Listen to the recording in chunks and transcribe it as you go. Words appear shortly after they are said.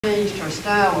changed her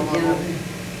style a little.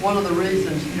 One of the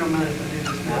reasons, you don't mind if I do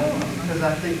this now, because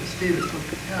I think the students will.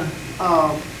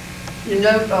 You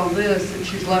note on this that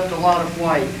she's left a lot of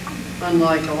white,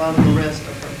 unlike a lot of the rest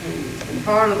of her paintings. And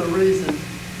part of the reason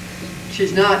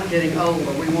she's not getting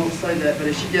older, we won't say that, but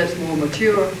as she gets more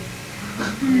mature,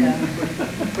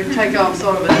 we take on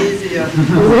sort of an easier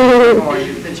for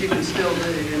you that you can still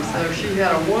do. And so she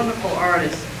had a wonderful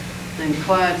artist named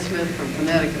Clyde Smith from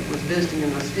Connecticut was visiting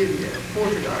in my studio, a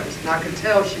portrait artist. And I could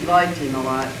tell she liked him a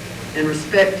lot and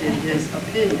respected his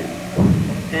opinion.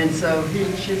 And so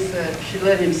she said, she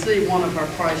let him see one of her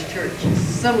Christ churches,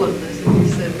 similar to this, and he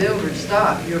said, Mildred,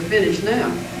 stop, you're finished now.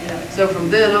 So from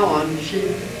then on,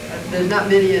 there's not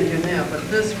many in here now, but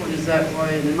this one is that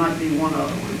way, and there might be one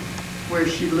other one where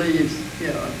she leaves,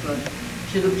 but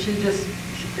she just,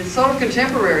 it's sort of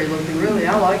contemporary looking, really.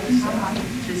 I like this stuff.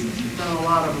 She's done a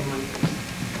lot of them like this.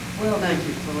 Well, thank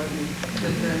you for letting me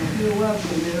put that in. You're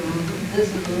welcome. This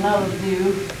is another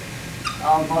view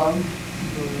of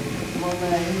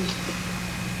Monet.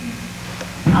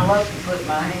 I love to put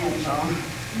my hands on.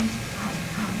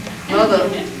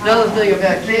 Another thing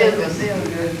about canvas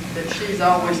that she's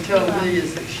always told me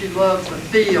is that she loves the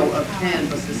feel of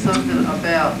canvas. There's something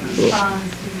about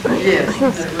yes,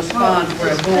 that responds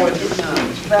where a void is not.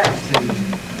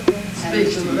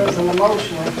 Speaks to there's an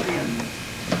emotional feel.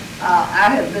 I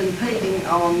have been painting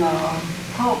on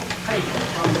pulp paper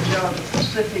from the Georgia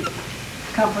Pacific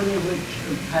Company, which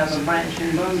has a branch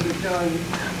in Brunswick, Georgia.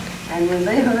 And when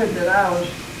they heard that I was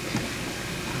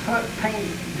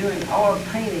doing oil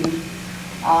painting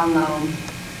on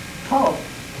pulp,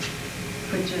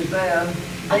 which is their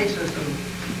basis of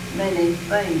many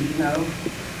things, that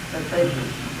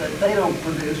they don't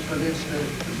produce, but it's the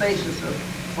basis of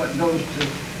what goes to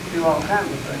do all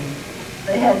kinds of things.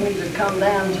 They had me to come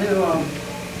down to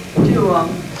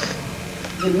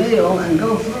the mill and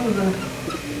go through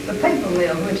the paper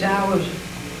mill, which I was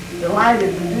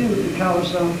delighted to do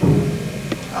because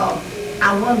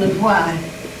I wondered why.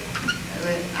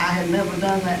 I had never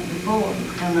done that before,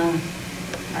 and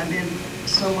I did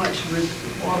so much with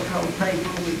watercolor paper,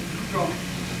 with draw.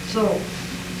 So,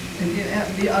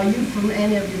 are you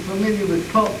any of you familiar with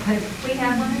pulp paper? We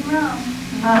have one in Rome.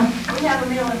 We have a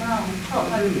mill in Rome. Pulp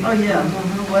paper. Oh yeah.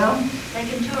 Well, they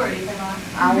can tour it if they want.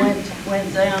 I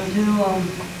went down,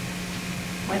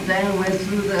 went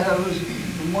through there. It was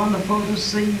wonderful to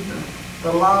see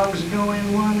the logs go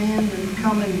in one end and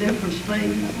come in different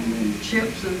stages, and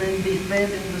chips, and then be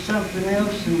fed into something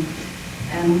else,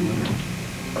 and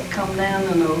come down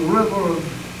in a river of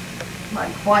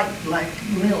like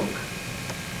milk,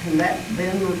 and that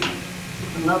then was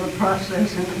another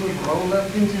process, and it was rolled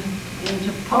up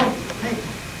into pulp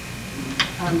paper.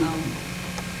 And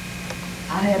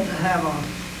I had to have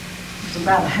it's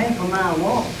about a half a mile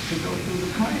walk to go through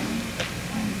the plant.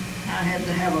 I had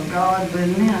to have a guard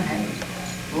with me. I had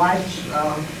life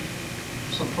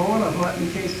support or what in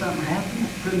case something happened. I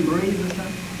couldn't breathe or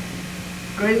something.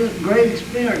 Great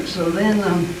experience. So then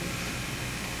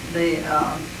the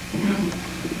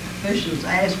officials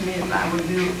asked me if I would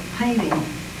do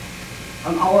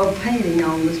an oil painting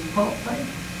on this pulp paper.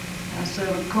 I said,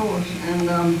 of course, and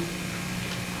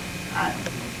I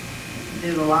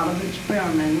did a lot of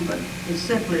experimenting, but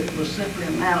it was simply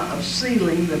a matter of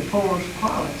sealing the porous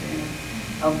quality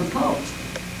of the pulp.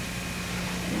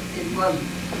 It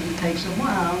takes a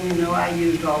while, I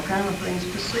used all kinds of things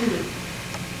to seal it.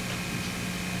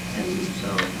 And so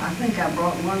I think I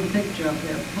brought one picture of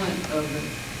their print of it.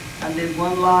 I did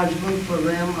one large one for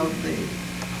them of the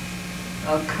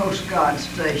Coast Guard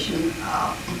station.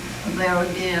 There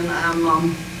again,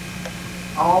 I'm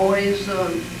always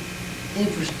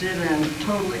interested and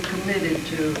totally committed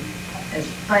to, as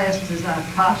fast as I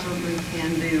possibly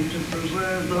can do, to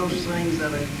preserve those things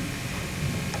that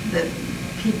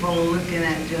people are looking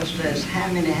at just as how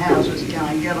many houses can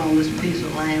I get on this piece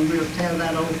of land. We'll tear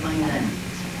that old thing down.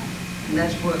 And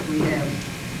that's what we have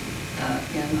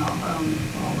in all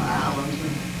the islands.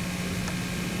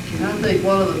 And I think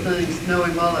one of the things,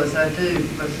 knowing all as I do,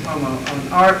 but from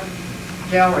an art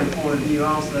gallery point of view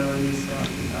also, is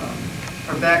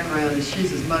her background is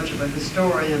she's as much of a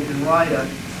historian and writer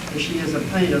as she is a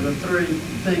painter. The three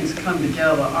things come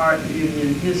together, art, beauty,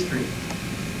 and history.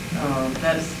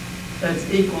 That's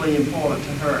equally important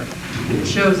to her. It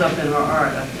shows up in her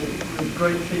art, I think, with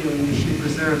great feeling, and she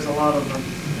preserves a lot of the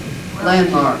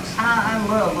landmarks. I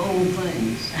love old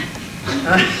things.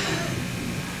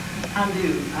 I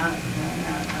do. I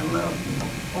love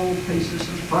old pieces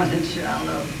of furniture.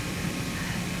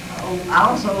 I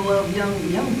also love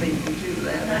young people too.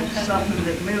 That's something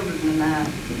that Mildred and I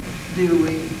We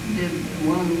did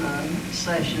one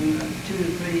session 2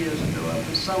 or 3 years ago up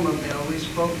at Somerville. We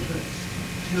spoke to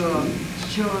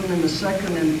children in the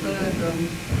 2nd and 3rd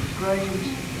grades.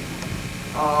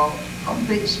 A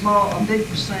big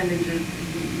percentage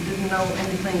didn't know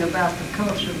anything about the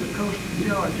coast of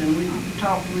Georgia, and we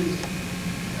talked with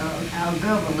our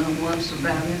governor once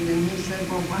about it, and he said,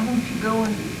 well, why don't you go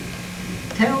and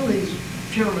tell these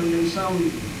children in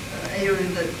some area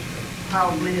that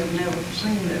probably have never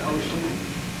seen the ocean.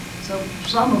 So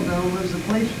Somerville was the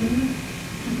place to be.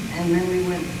 And then we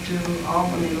went to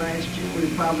Albany last year.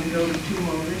 We'll probably go to 2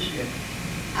 more this year.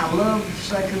 I love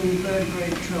 2nd and 3rd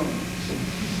grade children.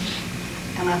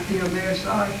 And I feel very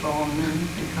sorry for them now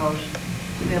because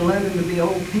they're learning to be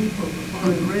old people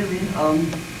before they really,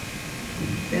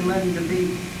 they're learning to do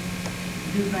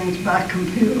things by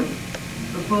computer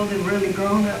before they've really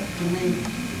grown up to me.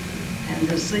 And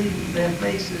to see their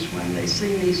faces when they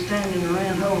see me standing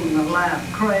around holding a live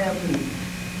crab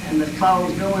and the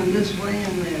claws going this way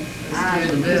and their eyes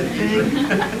are this big.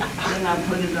 Then I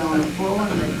put it on the floor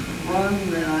and they run,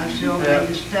 then I show them how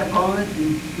to step on it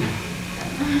and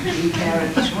we carry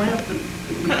the shrimp,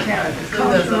 we carry the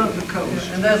culture of the coast.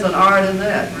 And there's an art in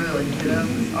that, really, you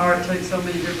know. Art takes so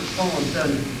many different forms,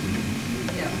 doesn't it?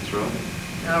 Yeah. That's right.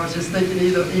 And I was just thinking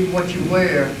even what you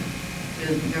wear,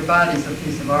 your body's a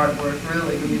piece of artwork,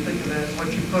 really, when you think about it.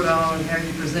 What you put on, how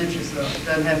you present yourself. It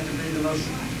doesn't have to be the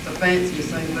fanciest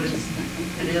thing, but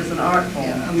it is an art form.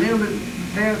 Yeah, I'm really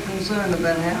very concerned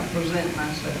about how I present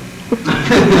myself.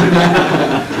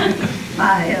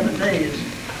 My hair today is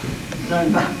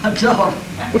done by my daughter.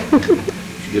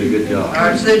 You did a good job. All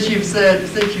right, since you've said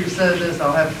this,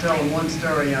 I'll have to tell them one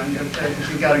story I'm going to tell you,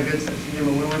 because you got a good sense of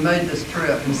humor. When we made this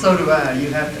trip, and so do I,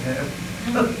 you have to have.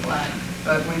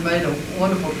 But we made a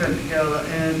wonderful trip together,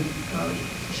 and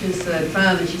she said,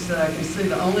 finally, she said, I can see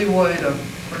the only way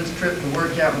for this trip to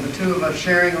work out with the 2 of us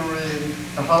sharing a room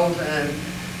the whole time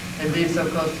and being so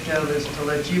close together is to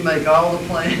let you make all the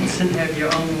plans and have your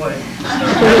own way.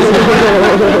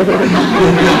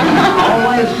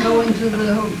 Always go into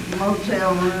the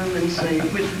motel room and say,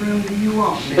 which room do you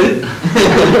want?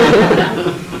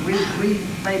 We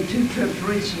made 2 trips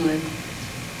recently.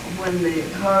 When the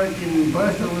Hurricane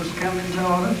Bertha was coming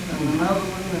toward us, and another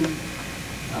one, and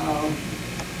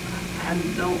I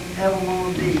don't ever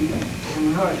want to be in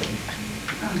a hurricane.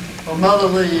 Well, Mother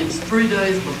leaves 3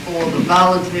 days before the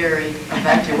voluntary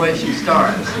evacuation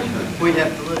starts. We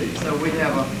have to leave, so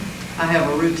I have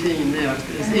a routine now.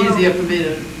 It's easier for me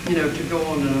to go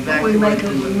on and evacuate. We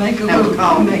make a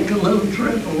little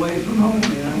trip away from home,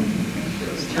 you know.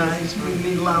 It's nice. We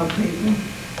meet a lot of people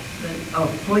that are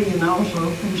fleeing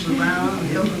also from Savannah,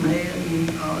 Hilton Head, and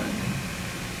all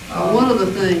that. One of the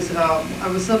things, there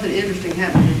was something interesting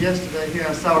happening yesterday here.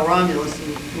 I saw Romulus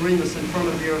and Remus in front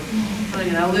of your thing,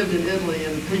 and I lived in Italy,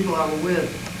 and the people I was with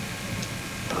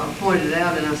pointed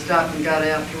out, and I stopped and got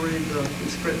out to read the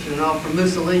inscription and all from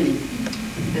Mussolini,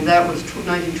 and that was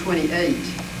 1928.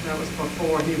 That was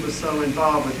before he was so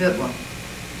involved with Hitler,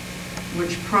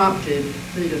 which prompted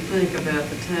me to think about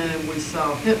the time we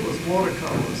saw Hitler's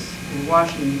watercolors in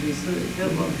Washington, D.C.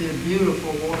 Hitler did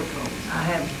beautiful watercolors. I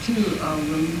have 2 of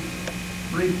them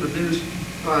reproduced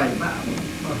by a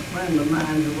friend of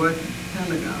mine who worked at the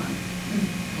Pentagon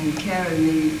and carried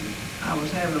me. I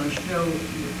was having a show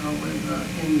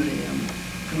in the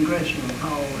Congressional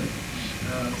Hall with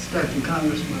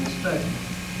Congressman Stuckey.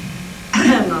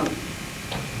 And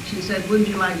she said, wouldn't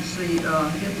you like to see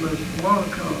Hitler's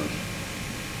watercolors?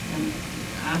 And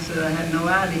I said I had no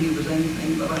idea he was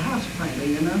anything but a house painter,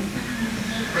 you know.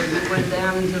 But we went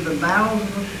down into the bowels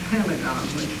of the Pentagon,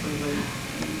 which was an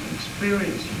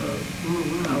experience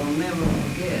I will never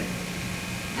forget.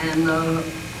 And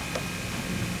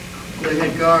they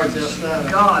had guards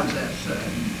outside. Guards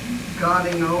outside,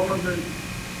 guarding all of the.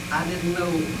 I didn't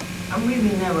know. I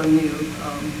really never knew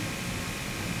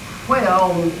where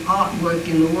all the artwork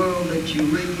in the world that you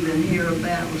read and hear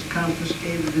about was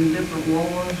confiscated in different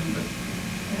wars. But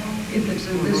if it's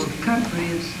in this country,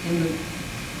 it's in the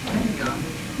Pentagon.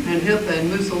 And Hitler and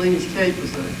Mussolini's cape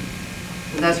was there.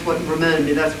 And that's what reminded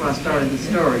me, that's why I started the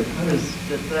story, was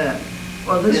that.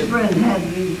 Well, this friend had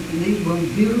these were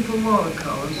beautiful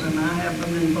watercolors, and I have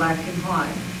them in black and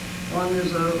white. One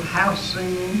is a house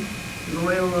scene, the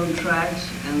railroad tracks,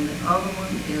 and the other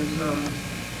one is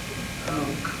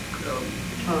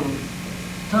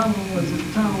tunnel with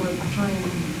the train.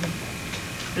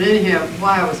 But anyhow,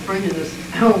 why I was bringing this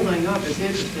whole thing up is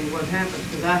interesting what happened,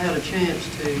 because I had a chance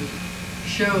to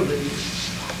show these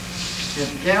at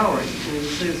the gallery, and you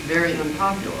see it's very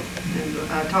unpopular.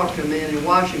 And I talked to a man in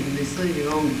Washington, D.C. who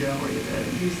owned the gallery of that,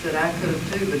 and he said I could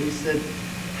have too, but he said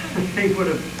he would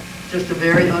have, just a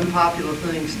very unpopular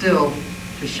thing still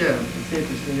to show. It's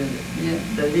interesting, isn't it? Yeah.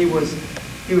 That he was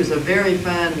a very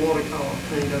fine watercolor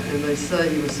painter, and they say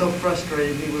he was so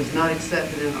frustrated he was not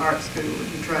accepted in art school that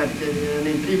he tried to get in. And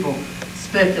then people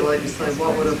speculate and say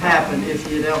what would have happened if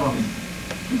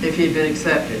he'd been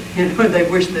accepted. You know, they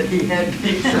wish that he had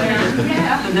been accepted.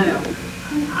 Yeah.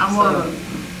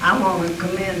 I want to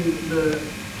commend the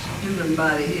student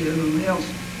body here who helped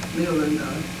Mildred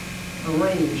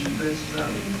arrange this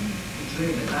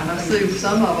exhibit. I see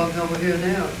some of them over here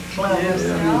now. Class Yes.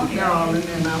 and y'all, and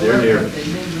then I They're love here. what they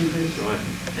did with this. Right.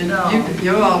 And No.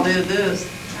 you all did this,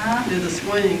 Huh? did the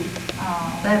swing.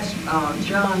 Oh. That's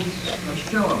John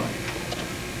Shore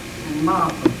and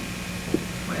Martha.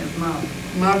 Where's Martha?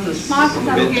 Martha's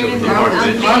over here in the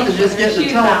Martha's just getting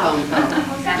a telephone call.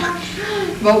 Was that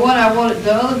Martha? But what I wanted,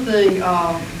 the other thing,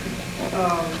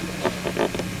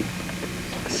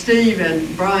 Steve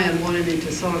and Brian wanted me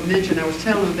to sort of mention, I was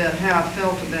telling them about how I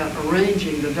felt about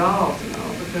arranging the dolls and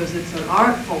all, because it's an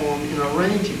art form in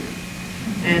arranging them.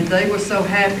 And they were so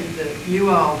happy that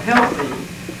you all helped me.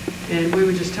 And we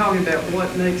were just talking about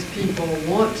what makes people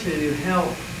want to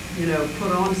help, you know,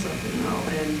 put on something and all.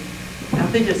 And I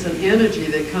think it's an energy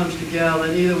that comes together,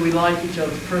 and either we like each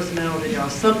other's personality or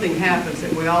something happens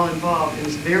that we're all involved, and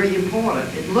it's very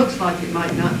important. It looks like it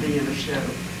might not be in a show,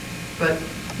 but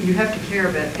you have to care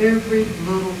about every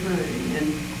little thing,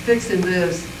 and fixing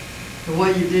this the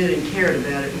way you did and cared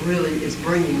about it really is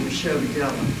bringing the show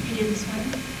together. You did this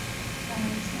one?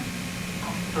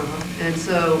 And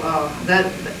so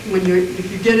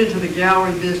if you get into the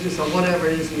gallery business or whatever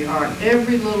it is in your art,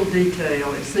 every little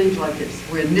detail, it seems like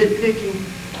we're nitpicking,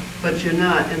 but you're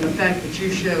not. And the fact that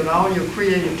you showed all your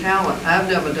creative talent, I've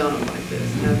never done it like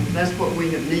this. And that's what we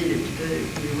have needed to do.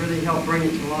 You really helped bring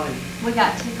it to life. We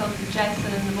got tickled with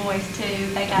Jason and the boys too.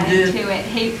 They got You did? into it.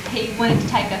 He wanted to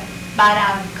take a bite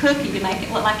out of the cookie to make it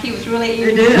look like he was really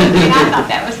eating He the did. cookie. And I thought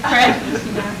that was precious,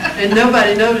 you know. And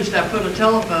nobody noticed I put a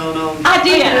telephone on. I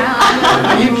did.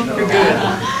 You're good.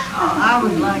 I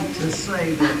would like to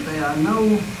say that there are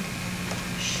no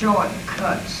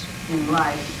shortcuts in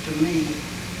life to me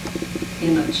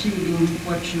in achieving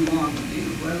what you want to do,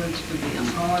 whether it's to be an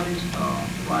artist or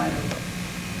writer.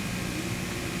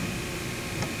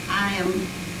 I am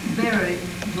very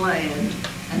glad,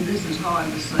 and this is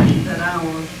hard to say, that I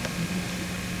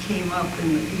came up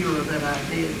in the era that I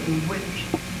did, in which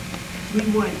we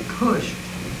weren't pushed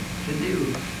to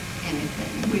do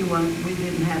anything. We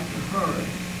didn't have to hurry.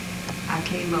 I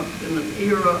came up in an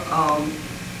era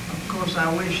of course, I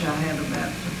wish I had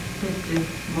about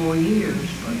 50 more years,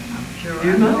 but I'm sure I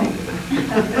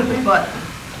don't. But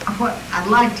what I'd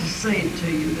like to say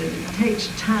to you that it takes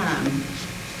time,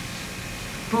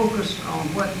 focus on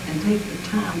and take the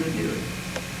time to do it.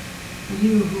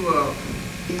 You who are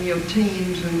in your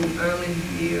teens and early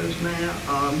years now,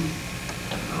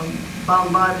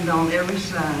 bombarded on every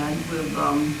side with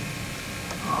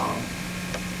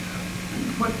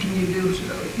what can you do?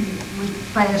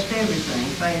 Fast everything,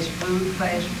 fast food,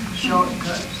 fast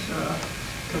shortcuts,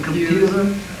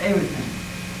 computer, everything.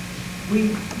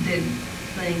 We did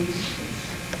things,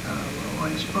 were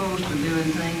exposed to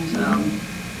doing things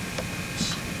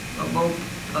both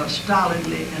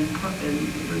stolidly and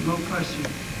with no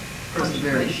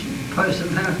perseverance.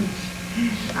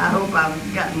 I hope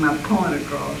I've gotten my point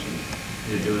across.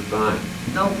 You're doing fine.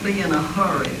 Don't be in a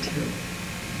hurry to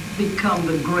become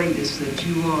the greatest that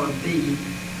you want to be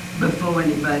before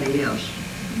anybody else.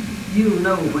 You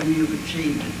know when you've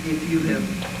achieved it, if you have,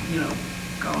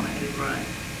 gone at it right.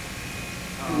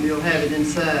 And you'll have it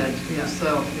inside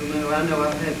yourself. You'll know. I know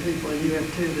I've had people, and you have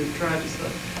too, that tried to say,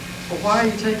 well, why are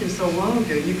you taking so long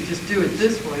here? You could just do it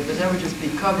this way, but that would just be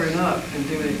covering up and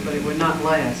doing it, but it would not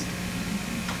last.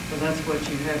 So that's what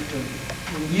you have to,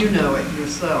 and you know it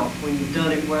yourself, when you've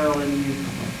done it well and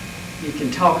you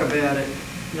can talk about it.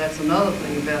 And that's another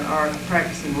thing about art,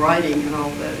 practicing writing and all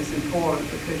that is important,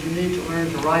 because you need to learn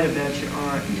to write about your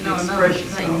art. You know, another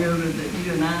thing, Mildred, that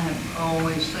you and I have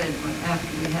always said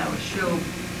after we have a show,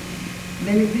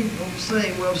 many people will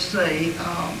say, well,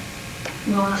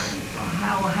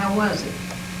 how was it?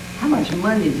 How much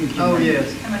money did you make? Oh,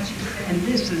 yes. How much you spend? And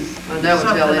this is I never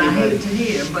something tell I anybody. hate to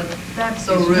hear, but that's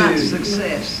So not rude.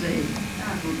 success, see.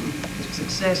 The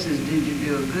success is, did you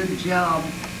do a good job?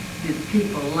 Did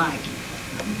people like it?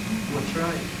 That's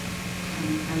right.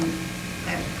 And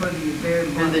that's pretty very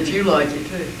much. And that you like it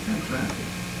too. That's right.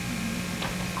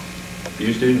 Do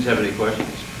you students have any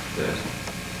questions to ask?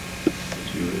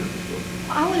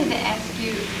 I wanted to ask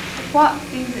you, what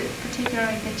is it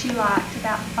particularly that you liked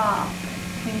about the fall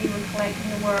when you were collecting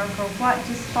the work, or what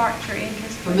just sparked your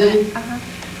interest? For me?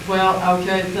 Well,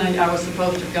 okay, I was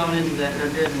supposed to have gone into that, and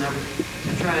I didn't. I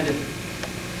was trying to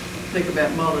think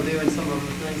about Mother doing some of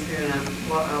the things here, and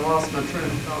I lost my train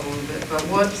of thought a little bit. But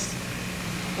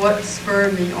what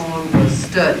spurred me on was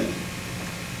study.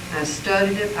 I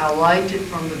studied it, I liked it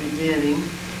from the beginning,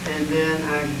 and then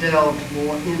I delved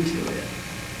more into it.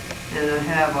 And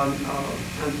I'm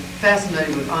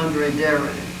fascinated with Andre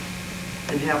Derain,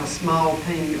 and have a small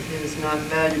painting of his, not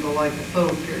valuable like the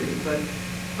photo period, but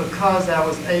because I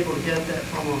was able to get that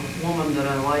from a woman that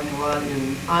I liked a lot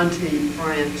in Antibes,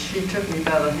 France, she took me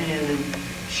by the hand and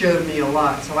showed me a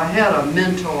lot. So I had a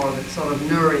mentor that sort of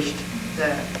nourished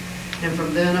that. And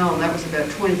from then on, that was about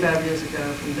 25 years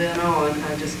ago, from then on,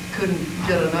 I just couldn't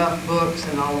get enough books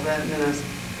and all of that. And then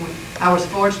I was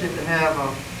fortunate to have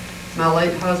my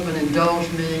late husband indulge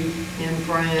me in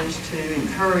France to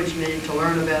encourage me to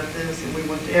learn about this. And we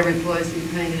went to every place he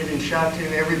painted and shot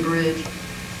to every bridge.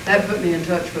 That put me in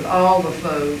touch with all the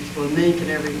folks, with Mink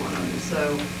and every one of them.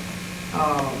 So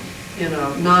in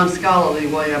a non-scholarly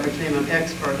way, I became an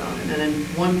expert on it. And then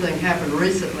one thing happened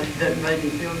recently that made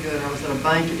me feel good. I was at a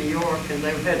bank in New York, and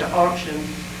they had to auction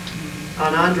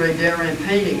an Andre Derain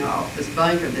painting off. This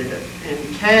banker did it.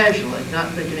 And casually,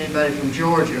 not thinking anybody from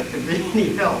Georgia could be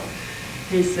any help,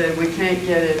 he said, we can't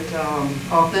get it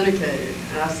authenticated.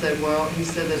 And I said, well, he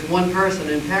said, there's one person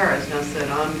in Paris. And I said,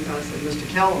 Mr.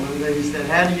 Kellerman. And he said,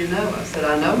 how do you know? I said,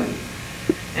 I know him.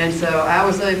 And so I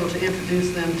was able to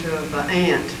introduce them to the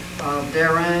aunt of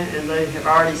Derain, and they have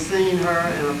already seen her,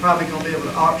 and I'm probably going to be able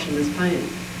to auction this painting.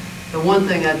 The one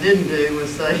thing I didn't do was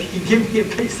say, give me a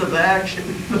piece of action,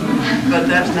 but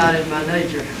that's not in my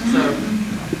nature. So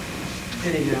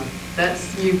anyhow.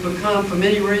 You become, for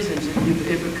many reasons,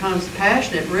 it becomes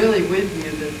passionate really with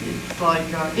you. That it's like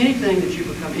anything that you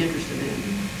become interested in,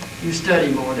 you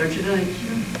study more, don't you think?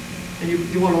 And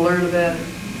you want to learn about it.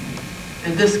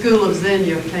 And this school of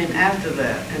Xenia came after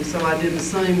that, and so I did the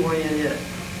same way in it.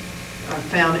 I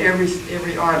found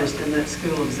every artist in that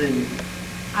school of Xenia.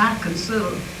 I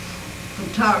consider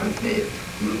photography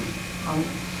a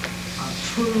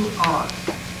true art.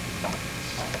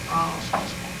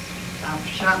 I've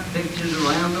shot pictures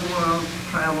around the world,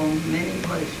 traveled many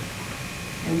places.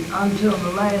 And until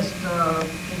the last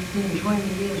 15,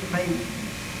 20 years, paid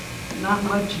not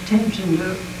much attention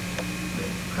to it,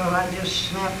 because I just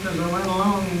snapped as I went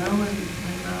along, you know.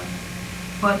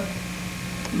 But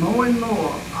more and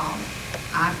more,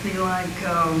 I feel like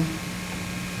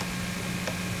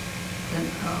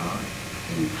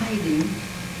in painting,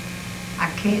 I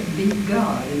can't beat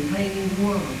God in painting the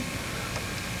world.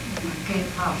 I can't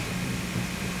possibly.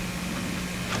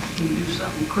 You can do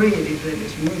something creative that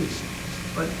is me.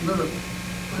 But with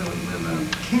a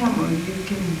camera, you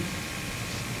can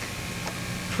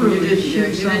truly you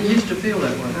didn't used to feel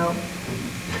that way. No.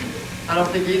 I don't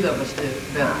think either of us did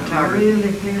about I photography.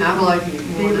 really feel I'm liking it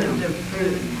more now.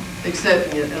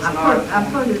 Accepting it as an art. I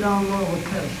put it on more of a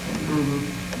pedestal. Mm-hmm.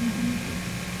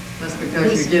 That's because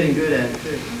you're getting good at it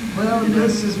too. Well,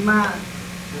 this is my,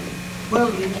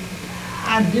 well,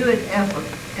 I do it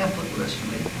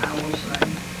effortlessly, I will say.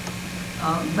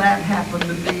 That happened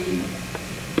to be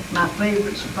my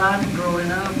favorite spot growing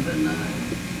up, and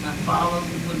my father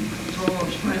would throw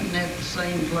a shrimp net the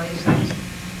same place.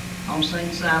 On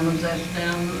St. Simon's, that's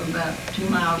down about 2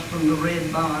 miles from the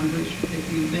Red Barn, which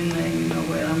if you've been there, you know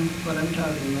what I'm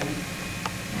talking about.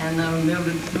 And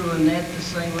Mildred threw a net the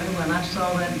same way. When I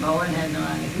saw that boy and had no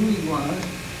idea who he was,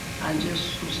 I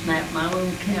just snapped my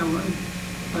little camera.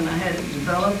 When I had it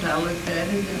developed, I looked at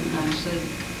it and I said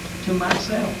to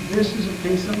myself, this is a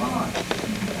piece of art.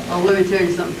 Oh, let me tell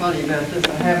you something funny about this.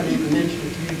 I haven't even mentioned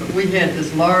it to you, but we had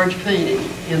this large painting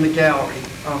in the gallery.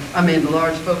 The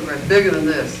large photograph, bigger than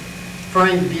this,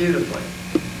 framed beautifully,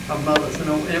 of mothers. And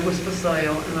it was for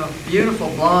sale, and a beautiful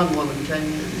blonde woman came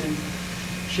in and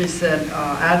she said,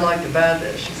 I'd like to buy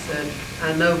this. She said,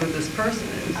 I know who this person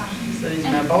is. She said, he's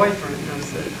my boyfriend. And I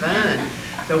said,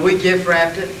 fine. So we gift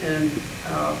wrapped it, and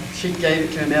she gave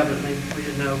it to him. Evidently,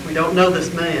 we don't know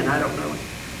this man. I don't know him.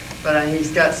 But he's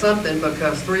got something,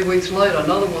 because 3 weeks later,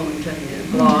 another woman came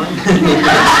in, blonde. we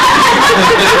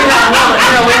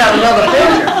had another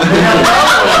picture. We had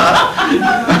another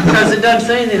one, because it doesn't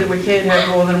say anything that we can't have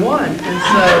more than one. And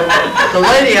so the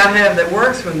lady I have that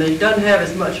works with me doesn't have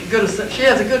as much good a sense. She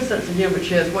has a good sense of humor, but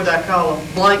she has what I call a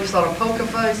blank sort of poker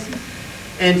face.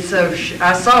 And so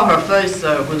I saw her face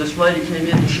when this lady came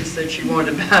in, and she said she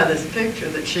wanted to buy this picture,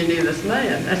 that she knew this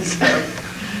man. And so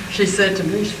she said to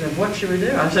me, she said, what should we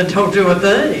do? I said, don't do a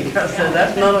thing. I said,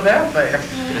 that's none of our affair.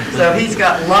 So he's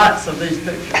got lots of these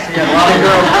pictures. He had a lot of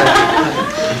girl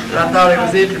pictures. But I thought it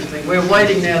was interesting. We're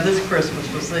waiting now this Christmas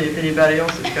to see if anybody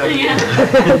else is coming. Yeah.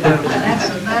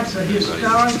 That's a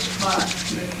historic spot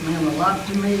that meant a lot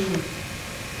to me.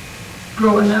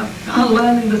 Growing up,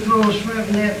 learning to throw a shrimp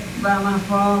net by my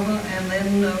father, and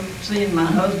then seeing my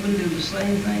husband do the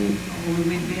same thing, only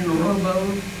we'd be in a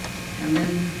rowboat, and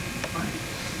then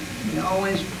we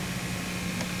always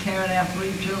carried our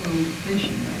 3 children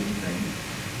fishing and everything.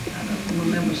 I don't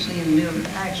remember seeing Mildred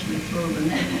actually throw the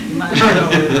net. He might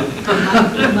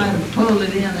have pulled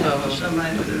it in after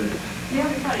somebody threw it. Yeah,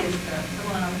 what is the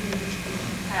one over here, this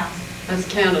house? That's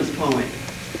Cannon's Point.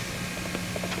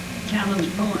 Cannon's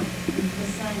Point. The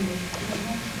same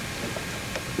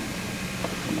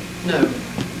No,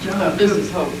 John this Cooper.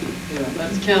 is Hope. Yeah,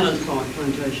 that's Cannon's Point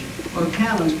Plantation. Well,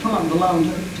 Cannon's Point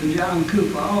belonged to John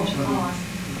Cooper also. Oh,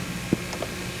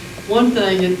 One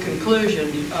thing in conclusion,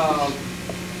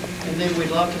 and then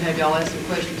we'd love to have y'all ask some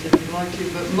questions if you'd like to,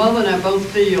 but Mother and I both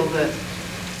feel that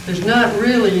there's not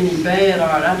really any bad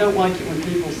art. I don't like it when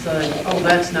people say, oh,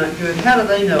 that's not good. How do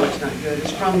they know it's not good?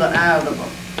 It's from the eye of the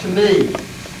book. To me,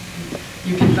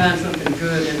 you can find something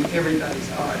good in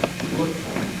everybody's art. Look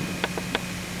for it.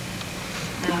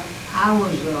 Now,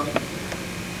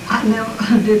 I never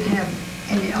did have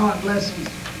any art lessons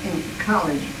in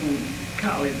college.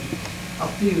 A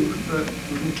few, but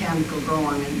mechanical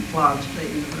drawing in Florida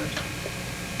State University.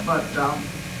 But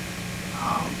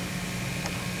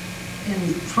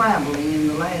in traveling in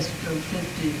the last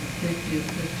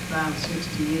 55,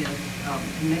 60 years,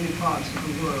 in many parts of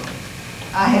the world,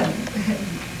 I have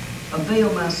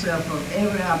availed myself of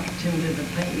every opportunity to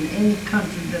paint in any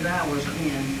country that I was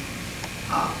in.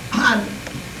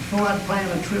 Before I plan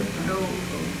a trip to go,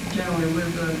 generally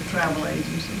with a travel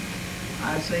agency,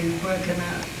 I say, where can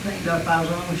I paint up? I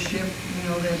was on a ship,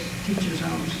 there's teachers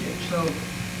on a ship. So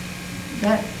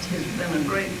that has been a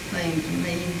great thing to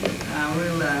me. I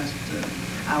realized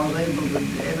I was able to,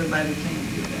 everybody can't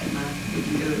do that, and I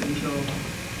didn't do it until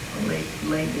late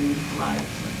in life.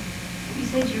 you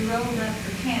said you rolled up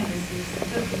your canvases,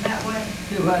 took them that way?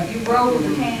 Do what? You rolled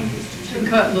the canvas to To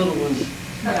cut little ones.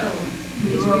 cut Yeah. little ones. You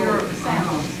These were your rolled,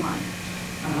 samples, like,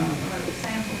 little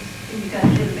samples. Then you got to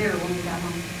do a bigger one when you got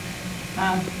home.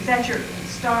 Is that your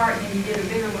start, and then you did a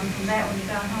bigger one from that when you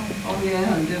got home? Oh,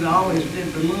 yeah, I always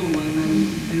did the little one and then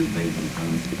do the big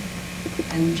one.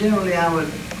 And generally I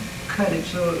would cut it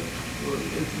so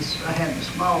if I had the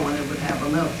small one, it would have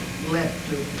enough left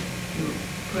to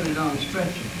put it on a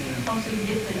stretcher. Oh, so you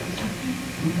did put it on something?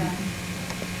 Okay.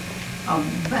 On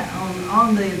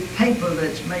the paper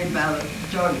that's made by the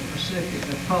Georgia Pacific,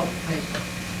 the pulp paper,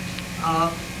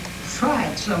 try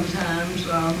it sometimes,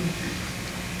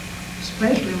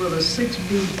 especially with a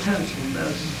 6B pencil,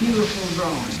 does beautiful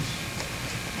drawings.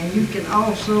 And you can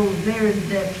also very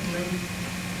deftly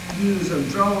use a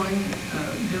drawing,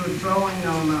 do a drawing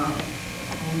on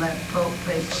that pulp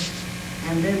paper,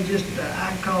 and then just,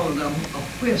 I call it a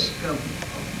whisk of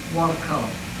watercolor.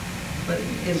 But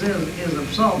it is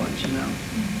absorbent,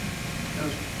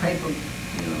 Because paper,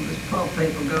 this pulp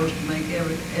paper goes to make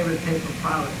every paper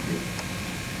product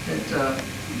that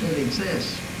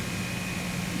exists.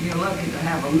 You're lucky to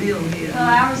have a mill here. Well,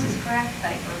 ours is craft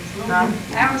paper. It's a little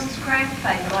bit, ours is craft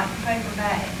paper, like the paper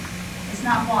bags. It's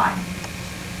not white.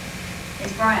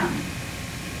 It's brown.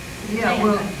 Yeah,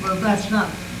 well, that's not,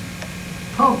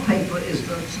 pulp paper is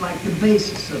it's like the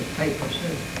basis of paper,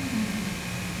 too.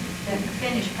 The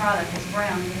finished product is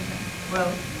brown.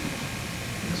 Well,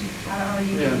 I don't know,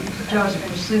 you Yeah. can. Georgia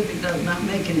Pacific does not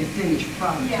make any finished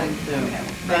product. Yeah, They- okay.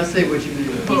 I see what you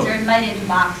mean. These are made into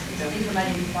boxes. Yeah. These are made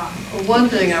into boxes. Well, one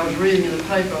thing I was reading in the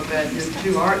paper about your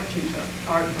two art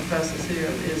professors here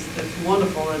is it's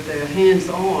wonderful that they're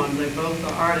hands-on. They both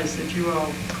are artists that you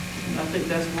all, I think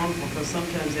that's wonderful because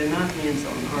sometimes they're not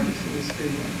hands-on artists in the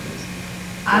studio like this.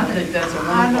 I think that's a I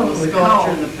wonderful, don't the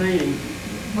sculpture and recall. the painting.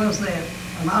 Was there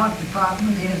an art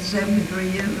department here 73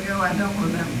 years ago? I don't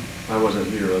remember. I wasn't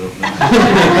here, I don't know.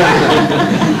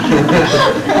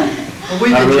 Well,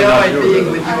 we've I'm really not enjoyed sure being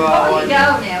about with that. you all. Before we and-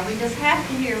 go now, we just have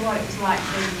to hear what it was like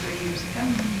 73 years ago.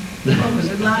 What was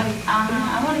it like?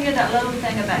 I want to hear that little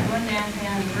thing about going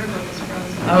downtown and the river was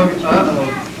frozen. Oh,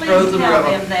 Yes, please Frozen tell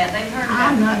river. them that. They've heard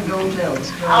I'm about not going to tell the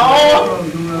story. Oh.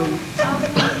 Frozen Road. it.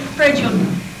 Fred, you'll.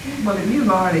 Well, if you've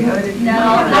already heard it, you No,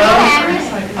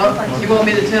 might- Oh, you want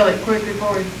me to tell it quickly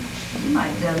for you? you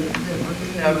might tell it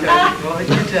differently. Okay, well,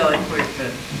 you tell it quick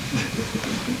then.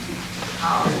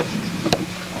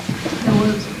 There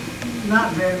was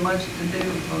not very much to do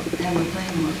for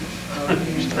entertainment,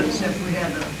 except we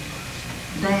had a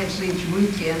dance each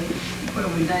weekend where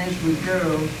we danced with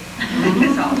girls.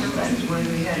 That's when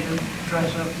we had to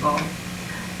dress up for.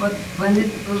 But when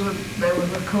there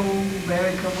was a cold,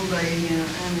 very cold day,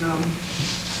 and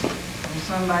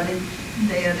somebody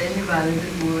dared anybody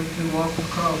that would to walk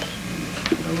across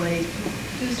the lake.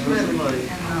 Who's the river? And,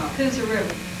 Who's the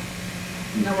river?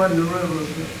 no, it wasn't the river,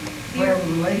 but where the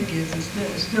lake is,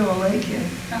 it's still a lake here.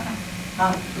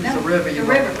 It's a river you The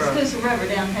walk river, across. who's the river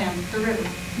downtown? The river.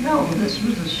 No, this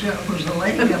was a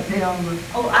lake up here on the,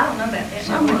 Oh, I don't know about that.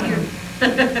 No, somewhere. here.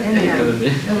 Anyhow,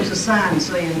 there was a sign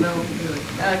saying don't do it.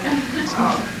 Okay.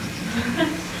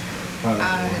 I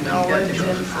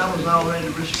was already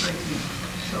restricted,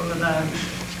 so that I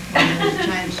didn't have a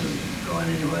chance of going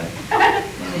anywhere.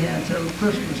 Anyhow, until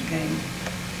Christmas came.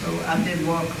 So I did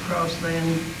walk across there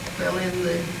and fell in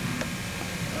the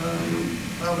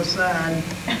other side.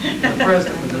 The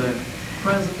president was there.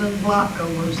 President Blocker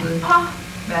was the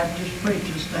Baptist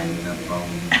preacher standing up on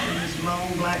his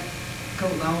long black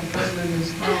coat on, twiddling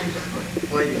his thumbs.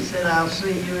 He said, "I'll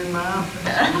see you in my office."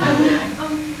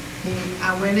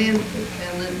 I went in,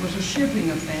 and it was a shipping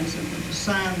offense. There was a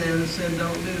sign there that said,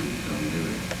 "Don't do it, don't do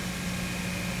it."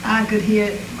 I could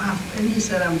hear, and he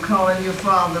said, "I'm calling your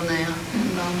father now,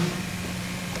 and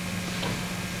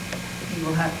he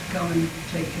will have to come and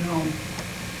take you home."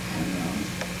 And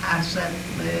I sat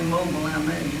there immobile, I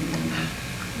imagine,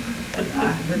 and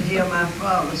I could hear my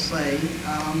father say,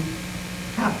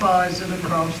 "How far is it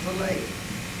across the lake?"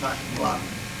 Block.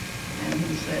 And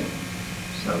he said,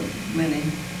 "So many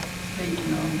feet."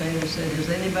 And David said, "Has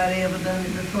anybody ever done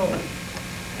it before?"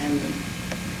 And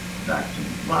Dr.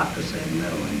 Blocker said no,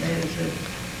 and David said,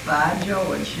 "By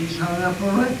George, she's hung up a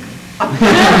record."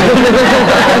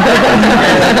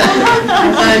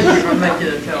 Thank you for making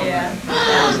it tell me. Yeah.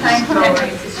 That was painful. Yeah.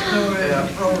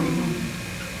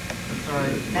 That's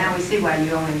right. Now we see why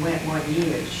you only went 1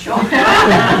 year. Sure. No,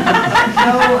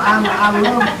 I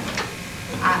love,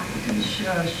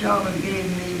 Charlotte gave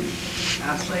me,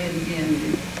 I'll say it again,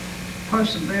 the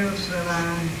perseverance that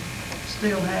I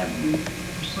still have in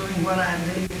pursuing what I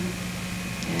do,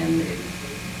 and it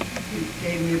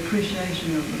gave me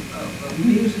appreciation of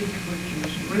music, which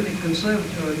was really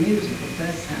conservatory music at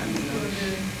that time, you know,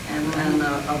 and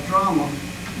of drama.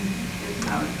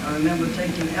 I remember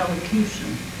taking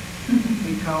elocution.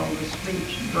 We called the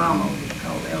speech drama, we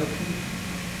called elocution,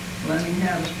 learning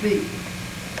how to speak.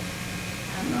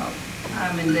 And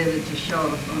I'm indebted to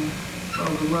Charlotte for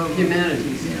the love of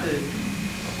Humanities, yeah, too.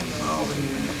 for all the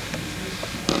humanities.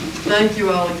 Thank you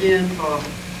all again for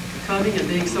coming and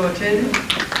being so attentive.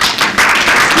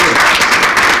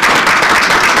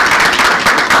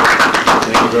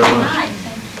 Thank you very much. Hi,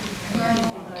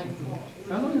 thank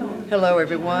you. Hello,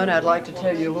 everyone. I'd like to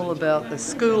tell you a little about the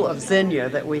School of Zinnia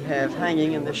that we have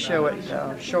hanging in the show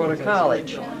at Shorter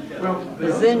College.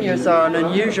 The Zinnias are an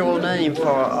unusual name for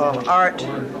art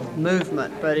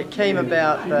movement, but it came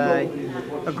about by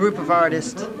a group of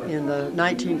artists in the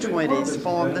 1920s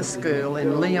formed this school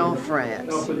in Lyon,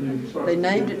 France. They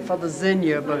named it for the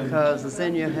zinnia because the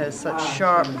zinnia has such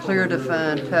sharp, clear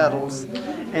defined petals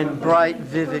and bright,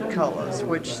 vivid colors,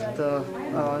 which the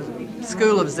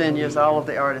School of Zinnias, all of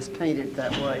the artists painted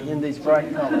that way in these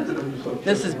bright colors.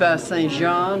 This is by Saint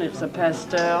Jean. It's a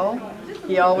pastel.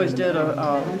 He always did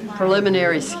a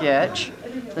preliminary sketch.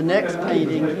 The next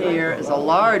painting here is a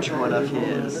large one of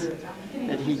his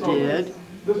that he did.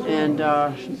 And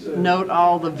note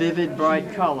all the vivid,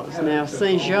 bright colors. Now,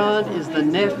 Saint Jean is the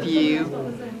nephew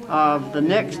of the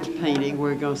next painting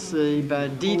we're going to see by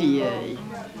Didier,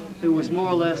 who was more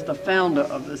or less the founder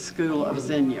of the School of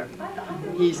Zinnia.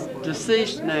 He's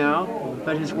deceased now,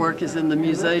 but his work is in the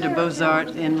Musée des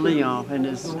Beaux-Arts in Lyon, and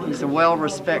he's a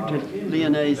well-respected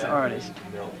Lyonnese artist.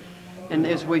 And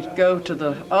as we go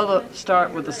to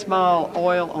start with the small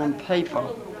oil on paper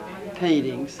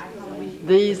paintings,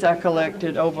 these I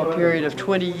collected over a period of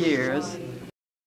 20 years